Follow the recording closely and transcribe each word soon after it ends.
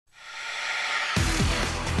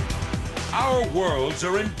Our worlds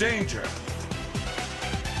are in danger.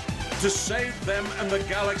 To save them and the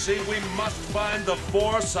galaxy, we must find the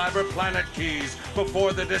 4 cyber planet keys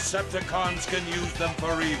before the Decepticons can use them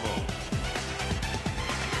for evil.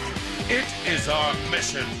 It is our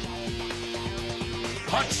mission.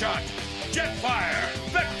 Hotshot, Jetfire,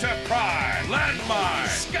 Vector Prime, Landmine,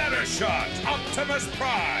 Scattershot, Optimus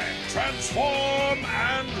Prime, transform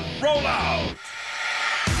and roll out!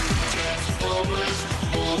 Transformers,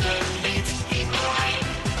 more than meets the eye.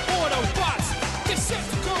 Autobots,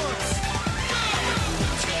 Decepticons!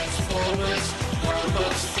 Transformers,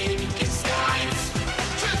 robots in disguise.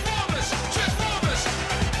 Transformers! Transformers!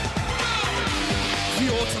 The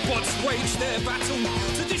Autobots wage their battle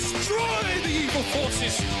to destroy the evil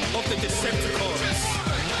forces of the Decepticons.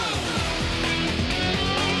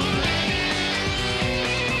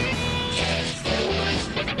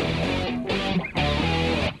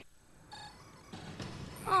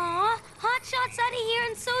 Aw, Hotshot's out of here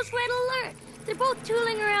and so's Red Alert. They're both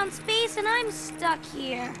tooling around space and I'm stuck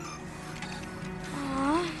here.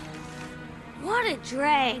 Aw, what a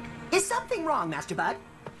drag. Is something wrong, Master Bud?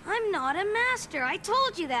 I'm not a master, I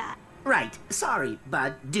told you that. Right. Sorry,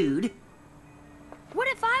 Bud. Dude. What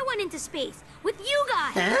if I went into space with you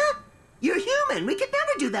guys? Huh? You're human. We could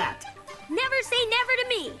never do that. Never say never to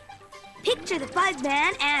me. Picture the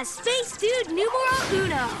Buzzman as Space Dude numero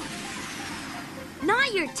uno.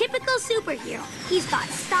 Not your typical superhero. He's got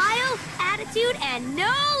style, attitude, and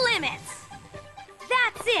no limits.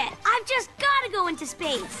 That's it. I've just got to go into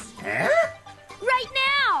space. Huh? Right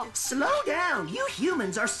now. Slow down. You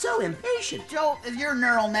humans are so impatient. Joel, if your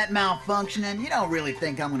neural net malfunctioning, you don't really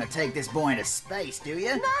think I'm gonna take this boy into space, do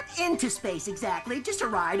you? Not into space exactly, just a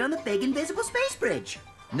ride on the big invisible space bridge.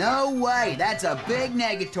 No way, that's a big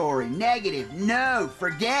negatory. Negative, no,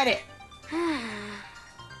 forget it.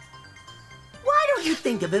 Why don't you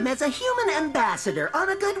think of him as a human ambassador on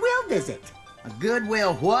a goodwill visit? A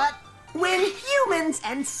goodwill what? When humans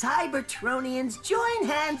and Cybertronians join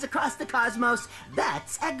hands across the cosmos,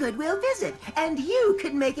 that's a goodwill visit. And you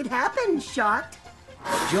could make it happen, Shot.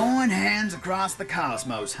 Join hands across the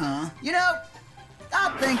cosmos, huh? You know, I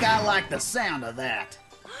think I like the sound of that.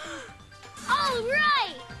 All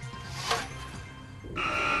right.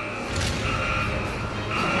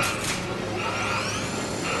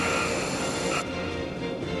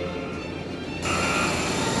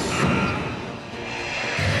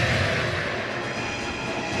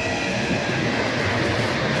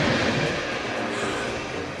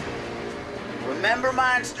 Remember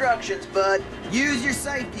my instructions, bud. Use your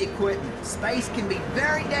safety equipment. Space can be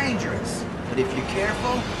very dangerous, but if you're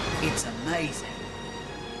careful, it's amazing.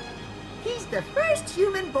 He's the first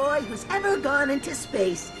human boy who's ever gone into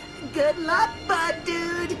space. Good luck, Bud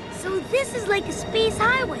Dude. So this is like a space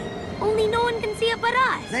highway. Only no one can see it but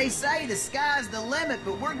us. They say the sky's the limit,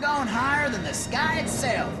 but we're going higher than the sky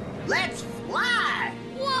itself. Let's fly!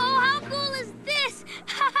 Whoa, how cool is this?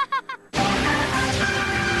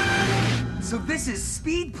 So this is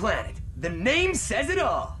Speed Planet. The name says it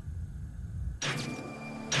all.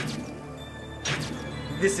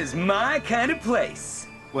 This is my kind of place.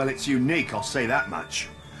 Well, it's unique, I'll say that much.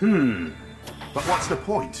 But what's the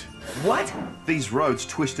point? What? These roads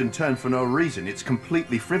twist and turn for no reason. It's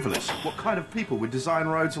completely frivolous. What kind of people would design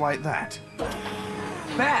roads like that?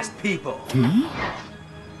 Fast people.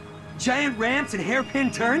 Giant ramps and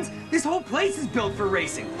hairpin turns. This whole place is built for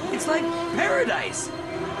racing. It's like paradise.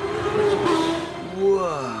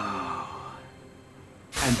 Whoa.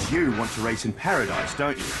 And you want to race in paradise,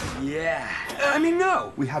 don't you? Yeah. I mean,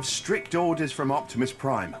 no. We have strict orders from Optimus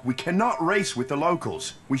Prime. We cannot race with the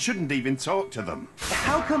locals. We shouldn't even talk to them.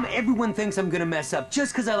 How come everyone thinks I'm gonna mess up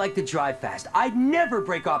just because I like to drive fast? I'd never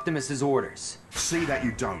break Optimus's orders. See that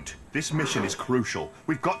you don't. This mission is crucial.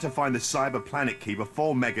 We've got to find the Cyber Planet Key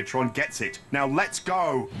before Megatron gets it. Now let's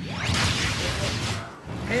go!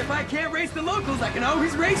 Hey, if I can't race the locals, I can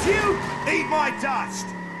always race you! Eat my dust!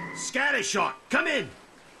 Scattershot, come in!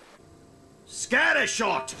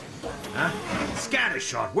 Scattershot! Huh?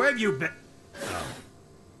 Scattershot, where have you been?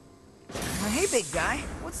 Hey, big guy.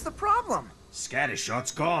 What's the problem?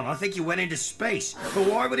 Scattershot's gone. I think he went into space. But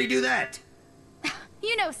why would he do that?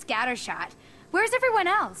 You know Scattershot. Where's everyone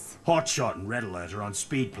else? Hotshot and Red Alert are on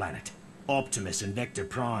Speed Planet. Optimus and Vector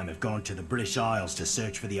Prime have gone to the British Isles to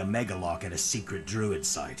search for the Omega Lock at a secret druid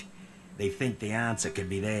site. They think the answer could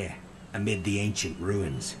be there, amid the ancient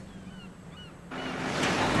ruins.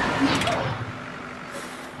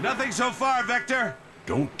 Nothing so far, Vector.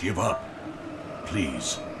 Don't give up.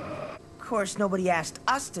 Please. Of course, nobody asked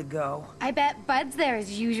us to go. I bet Bud's there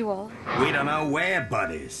as usual. We don't know where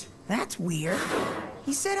Bud is. That's weird.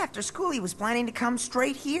 He said after school he was planning to come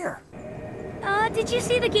straight here. Did you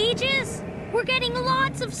see the gauges? We're getting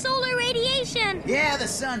lots of solar radiation. Yeah, the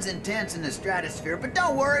sun's intense in the stratosphere, but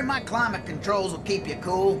don't worry, my climate controls will keep you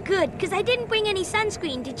cool. Good, because I didn't bring any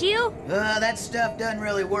sunscreen, did you? That stuff doesn't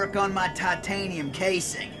really work on my titanium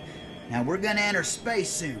casing. Now, we're gonna enter space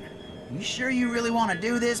soon. You sure you really want to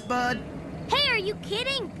do this, bud? Hey, are you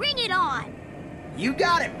kidding? Bring it on. You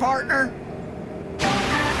got it, partner.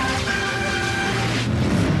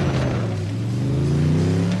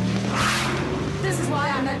 This is why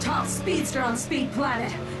I'm the top speedster on Speed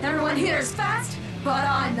Planet. Everyone here is fast, but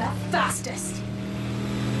I'm the fastest.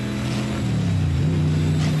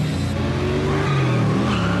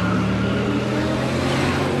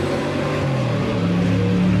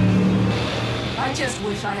 I just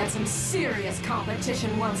wish I had some serious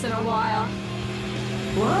competition once in a while.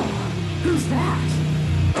 Whoa, who's that?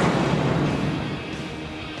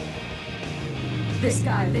 This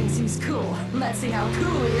guy thinks he's cool. Let's see how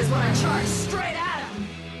cool he is when I charge straight at him.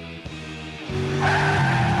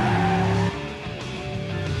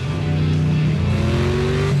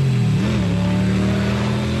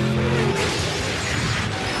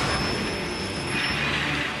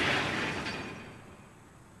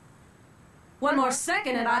 One more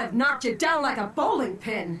second and I'd have knocked you down like a bowling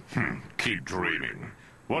pin. Keep dreaming.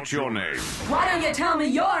 What's your name? Why don't you tell me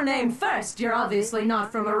your name first? You're obviously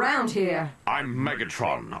not from around here. I'm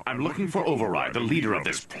Megatron. I'm looking for Override, the leader of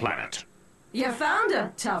this planet. You found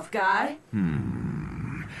him, tough guy.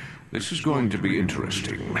 This is going to be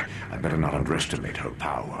interesting. I better not underestimate her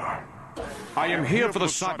power. I am here for the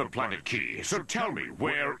Cyber Planet key, so tell me,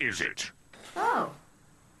 where is it? Oh.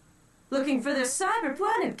 Looking for the Cyber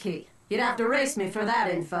Planet key. You'd have to race me for that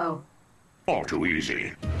info. All too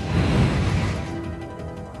easy.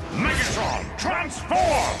 Megatron,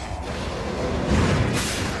 transform!